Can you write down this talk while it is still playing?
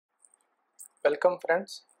Welcome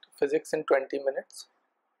friends to Physics in 20 minutes.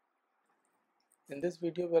 In this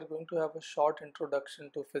video we are going to have a short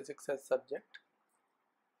introduction to physics as subject,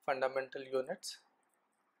 fundamental units,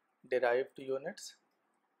 derived units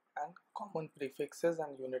and common prefixes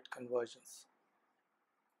and unit conversions.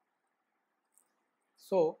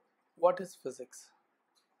 So what is physics?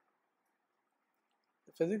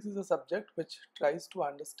 Physics is a subject which tries to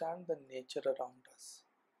understand the nature around us.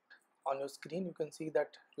 On your screen you can see that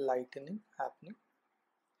lightning happening.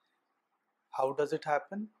 How does it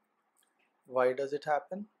happen? Why does it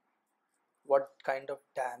happen? What kind of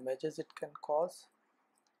damages it can cause?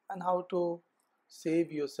 And how to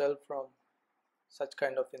save yourself from such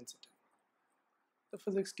kind of incident. The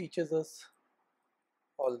physics teaches us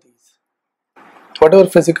all these. Whatever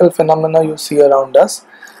physical phenomena you see around us,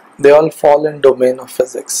 they all fall in domain of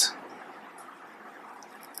physics.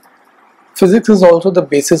 Physics is also the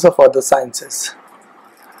basis of other sciences.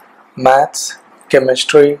 Maths,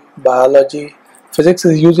 chemistry, biology, physics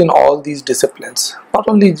is used in all these disciplines. Not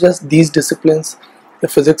only just these disciplines, the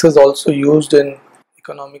physics is also used in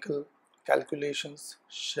economical calculations,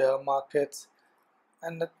 share markets,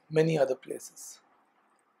 and at many other places.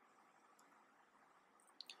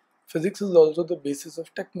 Physics is also the basis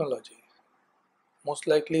of technology. Most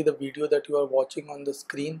likely the video that you are watching on the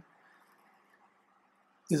screen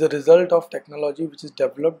is a result of technology which is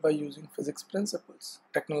developed by using physics principles.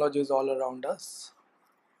 Technology is all around us.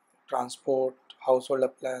 Transport, household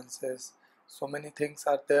appliances, so many things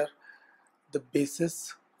are there. The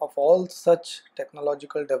basis of all such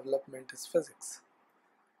technological development is physics.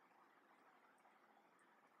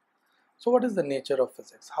 So what is the nature of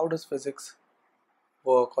physics? How does physics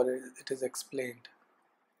work, or it is explained?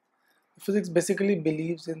 Physics basically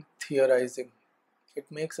believes in theorizing. It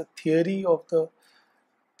makes a theory of the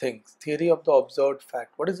things, theory of the observed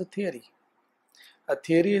fact. What is a theory? A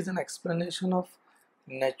theory is an explanation of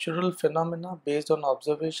natural phenomena based on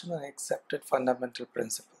observation and accepted fundamental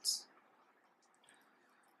principles.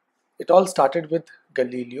 It all started with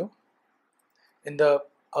Galileo. In the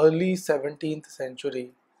early 17th century,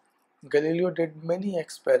 Galileo did many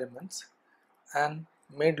experiments and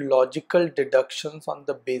made logical deductions on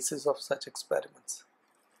the basis of such experiments.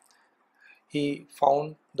 He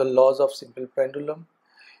found the laws of simple pendulum.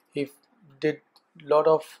 He did a lot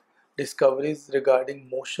of discoveries regarding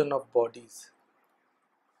motion of bodies.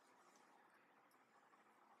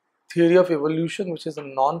 Theory of evolution, which is a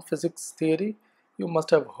non-physics theory, you must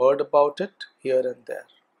have heard about it here and there.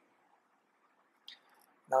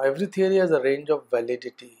 Now every theory has a range of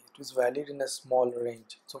validity. It is valid in a small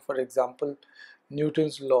range. So for example,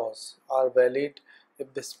 Newton's laws are valid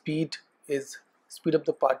if the speed of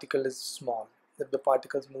the particle is small. If the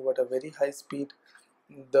particles move at a very high speed,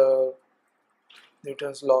 the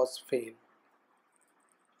Newton's laws fail.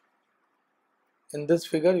 In this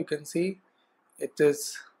figure you can see it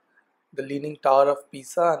is the Leaning Tower of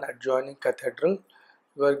Pisa and adjoining cathedral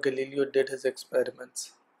where Galileo did his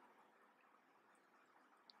experiments.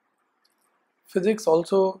 Physics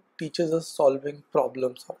also teaches us solving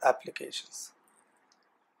problems or applications.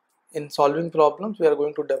 In solving problems, we are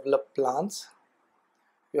going to develop plans.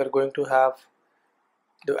 We are going to have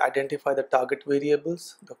to identify the target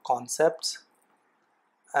variables, the concepts,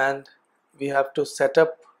 and we have to set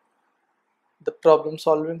up the problem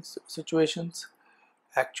solving situations,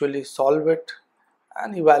 actually solve it,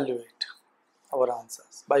 and evaluate our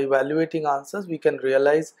answers. By evaluating answers, we can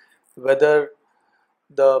realize whether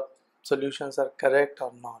the solutions are correct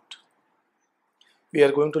or not. We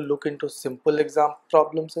are going to look into simple example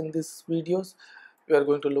problems in these videos. We are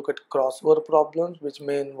going to look at crossword problems which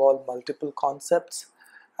may involve multiple concepts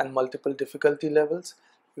and multiple difficulty levels.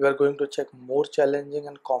 We are going to check more challenging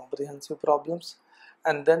and comprehensive problems,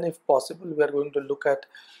 and then if possible we are going to look at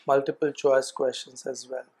multiple choice questions as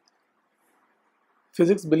well.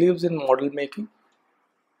 Physics believes in model making.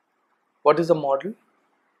 What is a model?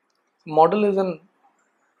 Model is a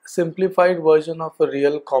simplified version of a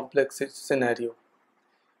real complex scenario.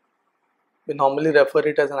 We normally refer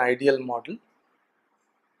it as an ideal model.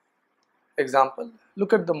 Example,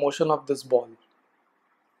 look at the motion of this ball.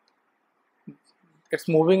 It's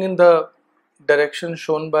moving in the direction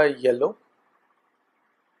shown by yellow.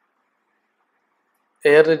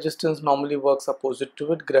 Air resistance normally works opposite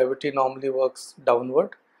to it. Gravity normally works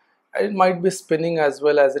downward. And it might be spinning as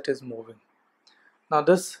well as it is moving. Now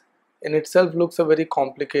this in itself looks a very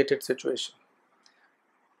complicated situation.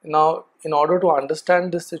 Now in order to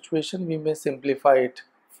understand this situation, we may simplify it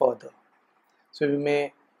further. So we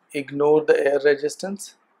may ignore the air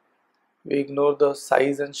resistance. We ignore the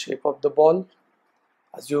size and shape of the ball.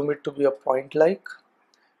 Assume it to be a point like.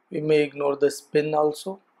 We may ignore the spin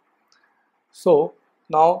also. So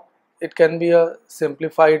now it can be a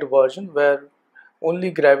simplified version where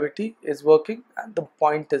only gravity is working and the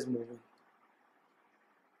point is moving.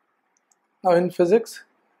 Now in physics,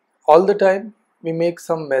 all the time we make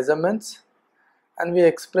some measurements and we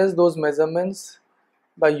express those measurements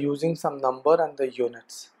by using some number and the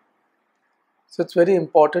units. So it's very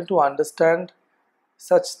important to understand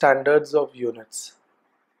such standards of units.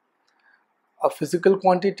 A physical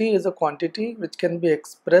quantity is a quantity which can be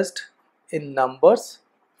expressed in numbers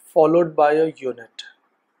followed by a unit.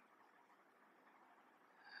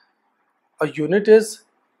 A unit is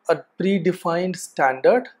a predefined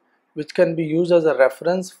standard which can be used as a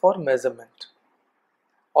reference for measurement.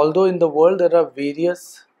 Although in the world there are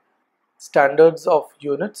various standards of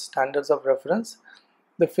units, standards of reference,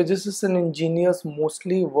 the physicists and engineers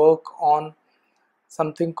mostly work on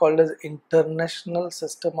something called as International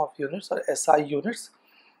System of Units or SI units,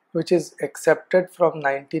 which is accepted from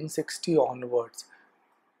 1960 onwards.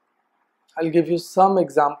 I'll give you some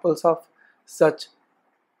examples of such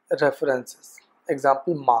references.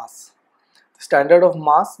 Example, mass. The standard of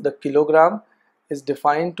mass, the kilogram, is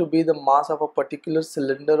defined to be the mass of a particular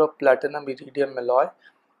cylinder of platinum iridium alloy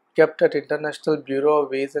kept at International Bureau of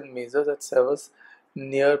Weights and Measures at Sevres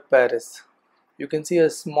near Paris. You can see a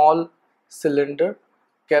small cylinder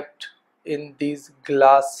kept in these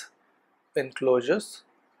glass enclosures.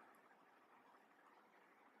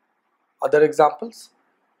 Other examples,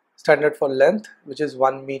 standard for length, which is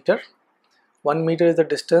 1 meter. 1 meter is the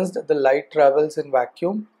distance that the light travels in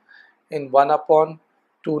vacuum in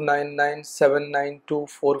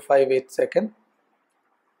 1/299,792,458 seconds.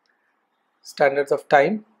 Standards of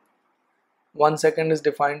time. 1 second is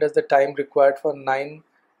defined as the time required for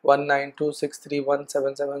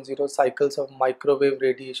 9,192,631,770 cycles of microwave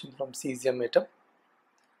radiation from cesium atom.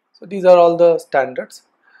 So these are all the standards.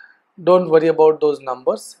 Don't worry about those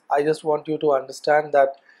numbers. I just want you to understand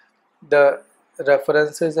that the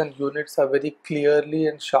references and units are very clearly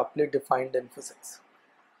and sharply defined in physics.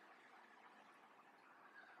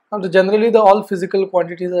 Now, generally, all physical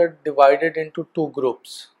quantities are divided into two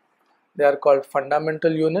groups. They are called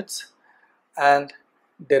fundamental units and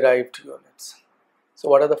derived units. So,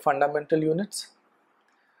 what are the fundamental units?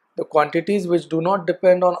 The quantities which do not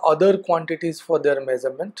depend on other quantities for their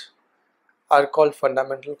measurement are called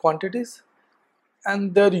fundamental quantities,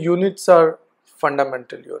 and their units are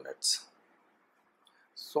fundamental units.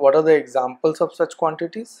 So what are the examples of such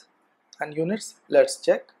quantities and units? Let's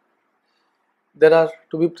check. There are,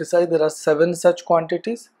 to be precise, there are 7 such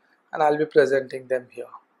quantities and I'll be presenting them here.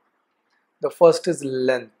 The first is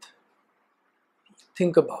length.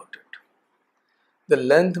 Think about it. The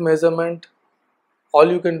length measurement, all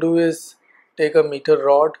you can do is take a meter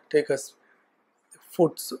rod, take a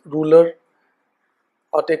foot ruler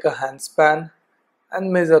or take a handspan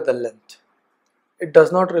and measure the length. It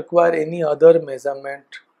does not require any other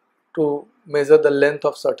measurement to measure the length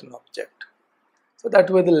of certain object. So that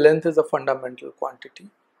way the length is a fundamental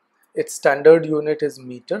quantity. Its standard unit is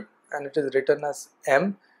meter and it is written as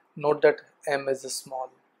m. Note that m is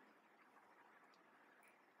small.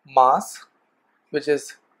 Mass, which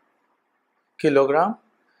is kilogram,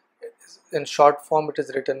 in short form it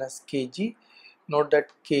is written as kg. Note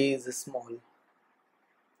that k is small.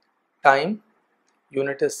 Time,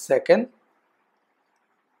 unit is second.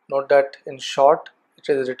 Note that in short it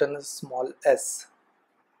is written as small s.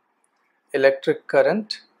 Electric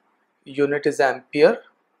current, unit is ampere.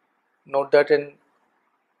 Note that in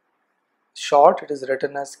short it is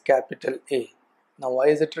written as capital A. Now why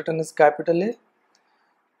is it written as capital A?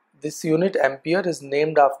 This unit ampere is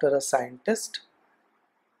named after a scientist.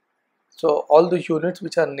 So all the units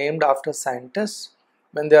which are named after scientists,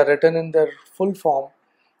 when they are written in their full form,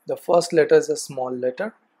 the first letter is a small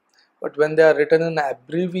letter. But when they are written in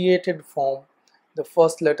abbreviated form, the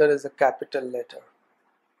first letter is a capital letter.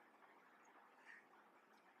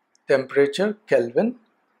 Temperature, Kelvin,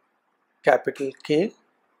 capital K.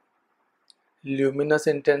 Luminous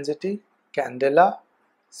intensity, candela,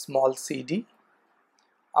 small cd.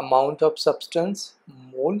 Amount of substance,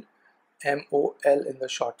 mole, mol in the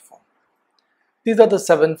short form. These are the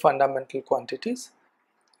 7 fundamental quantities.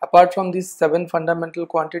 Apart from these 7 fundamental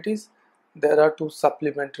quantities, there are 2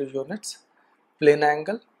 supplementary units. Plane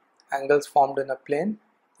angle, angles formed in a plane,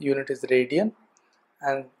 unit is radian,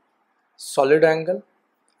 and solid angle,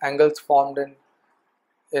 angles formed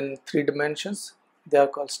in 3 dimensions, they are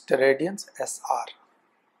called steradians, SR.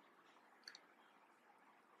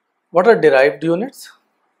 What are derived units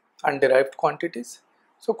and derived quantities?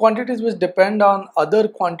 So quantities which depend on other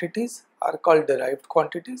quantities are called derived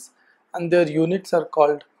quantities and their units are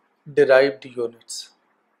called derived units.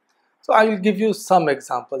 So I will give you some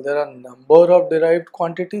example. There are a number of derived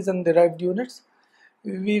quantities and derived units.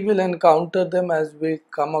 We will encounter them as we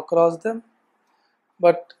come across them,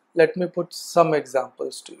 but let me put some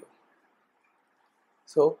examples to you.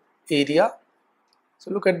 So area. So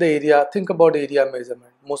look at the area. Think about area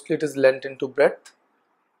measurement. Mostly it is length into breadth.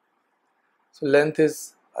 So length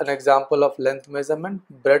is an example of length measurement.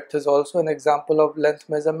 Breadth is also an example of length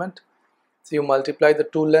measurement. So you multiply the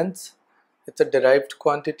two lengths. It's a derived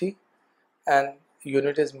quantity, and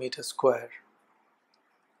unit is meter square.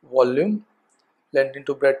 Volume, length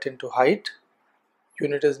into breadth into height,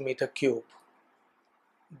 unit is meter cube.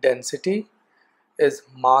 Density is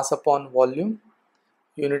mass upon volume,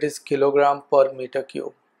 unit is kilogram per meter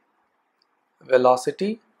cube.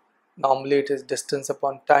 Velocity, normally it is distance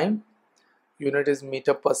upon time, unit is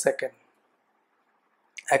meter per second.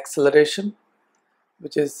 Acceleration,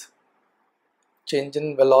 which is change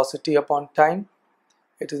in velocity upon time,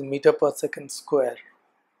 it is meter per second square.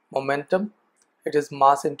 Momentum, it is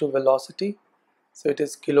mass into velocity, so it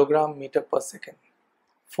is kilogram meter per second.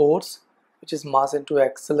 Force, which is mass into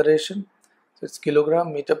acceleration, so it's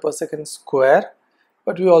kilogram meter per second square,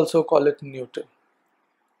 but we also call it Newton.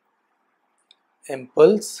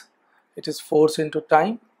 Impulse, it is force into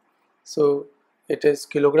time, so it is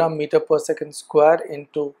kilogram meter per second square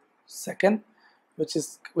into second,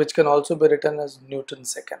 which can also be written as Newton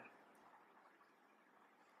second.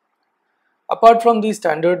 Apart from these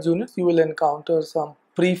standard units, you will encounter some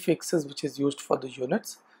prefixes which is used for the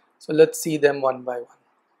units. So let's see them one by one.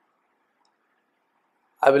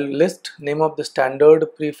 I will list name of the standard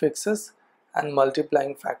prefixes and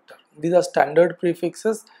multiplying factor. These are standard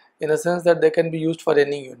prefixes in a sense that they can be used for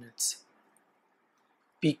any units.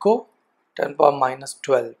 Pico, 10 power minus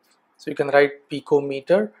 12. So you can write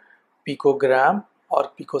picometer, picogram or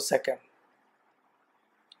picosecond.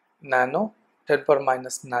 Nano, 10 power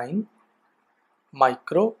minus 9.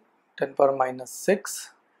 Micro, 10 power minus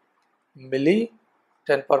 6. Milli,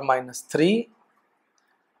 10 power minus 3.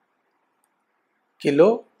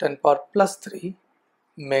 Kilo, 10 power plus 3.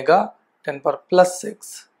 Mega, 10 power plus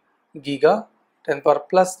 6. Giga, 10 power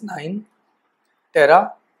plus 9.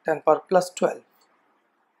 Tera, 10 power plus 12.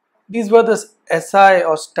 These were the SI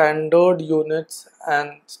or standard units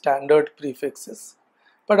and standard prefixes.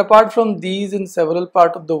 But apart from these, in several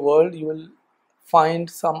parts of the world, you will find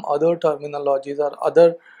some other terminologies or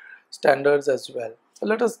other standards as well. So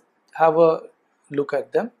let us have a look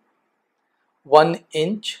at them. 1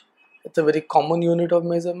 inch, it's a very common unit of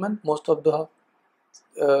measurement. Most of the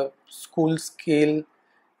school scale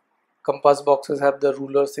compass boxes have the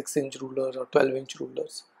ruler, 6-inch ruler or 12-inch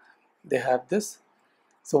rulers. They have this.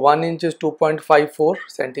 So 1 inch is 2.54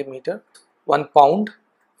 centimeter. 1 pound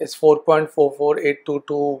is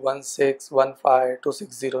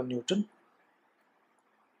 4.448221615 Newton.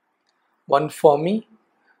 1 Fermi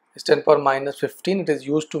is 10 power minus 15. It is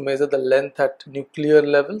used to measure the length at nuclear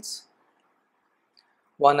levels.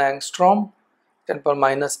 1 angstrom, 10 power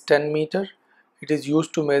minus 10 meter. It is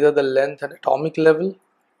used to measure the length at atomic level.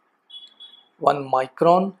 1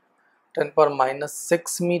 micron, 10 power minus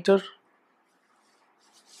 6 meter.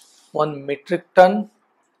 1 metric ton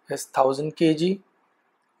is 1000 kg.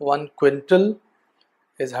 1 quintal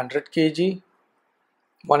is 100 kg.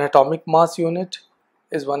 1 atomic mass unit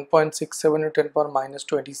is 1.67 to 10 power minus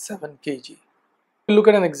 27 kg. We'll look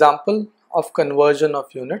at an example of conversion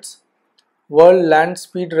of units. World land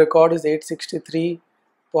speed record is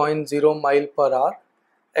 863.0 mile per hour.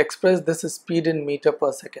 Express this speed in meter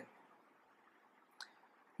per second.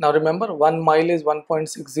 Now remember, 1 mile is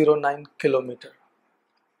 1.609 kilometer.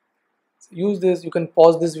 So use this, you can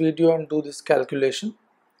pause this video and do this calculation.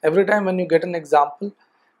 Every time when you get an example,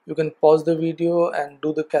 you can pause the video and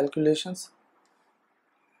do the calculations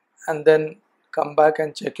and then come back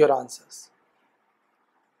and check your answers.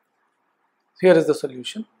 Here is the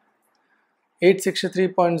solution.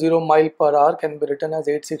 863.0 mile per hour can be written as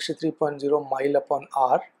 863.0 mile upon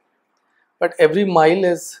hour, but every mile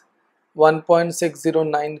is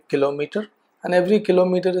 1.609 kilometer and every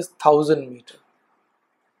kilometer is 1000 meter.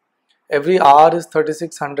 Every hour is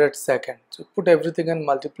 3600 seconds. So put everything and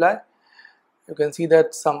multiply. You can see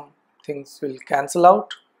that some things will cancel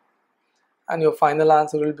out and your final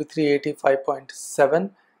answer will be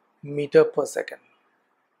 385.7 meter per second.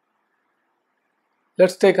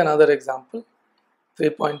 Let's take another example.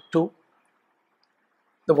 3.2.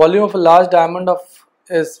 The volume of a large diamond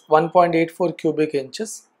is 1.84 cubic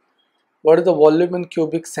inches. What is the volume in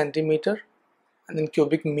cubic centimeter and in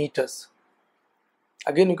cubic meters?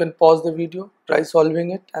 Again, you can pause the video, try solving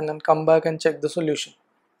it and then come back and check the solution.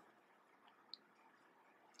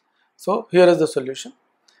 So here is the solution.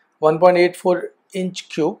 1.84 inch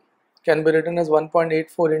cube can be written as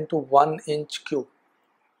 1.84 into 1 inch cube,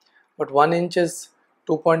 but 1 inch is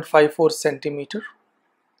 2.54 centimeter.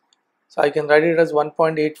 So I can write it as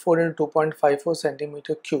 1.84 into 2.54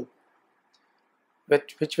 centimeter cube,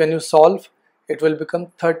 which when you solve, it will become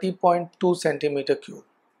 30.2 centimeter cube.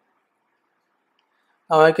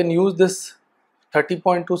 Now I can use this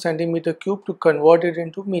 30.2 centimeter cube to convert it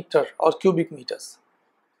into meter or cubic meters.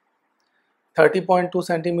 30.2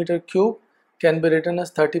 centimeter cube can be written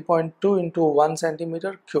as 30.2 into 1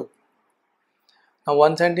 centimeter cube. Now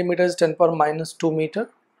 1 centimeter is 10 power minus 2 meter.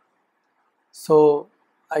 So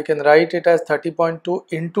I can write it as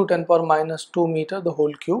 30.2 into 10 power minus 2 meter, the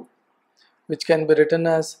whole cube, which can be written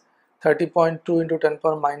as 30.2 into 10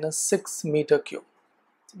 power minus 6 meter cube.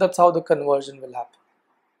 So that's how the conversion will happen.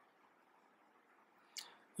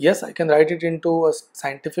 Yes, I can write it into a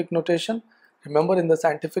scientific notation. Remember, in the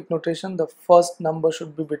scientific notation, the first number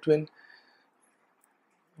should be between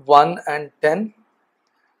 1 and 10.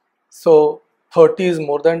 So 30 is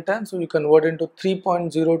more than 10, so you convert into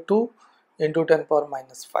 3.02 into 10 power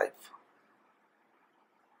minus 5.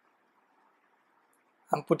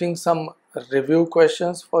 I'm putting some review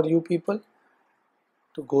questions for you people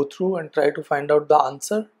to go through and try to find out the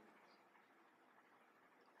answer.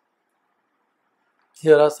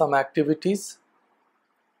 Here are some activities.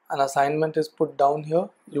 An assignment is put down here.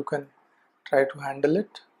 You can try to handle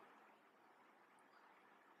it.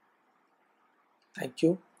 Thank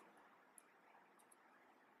you.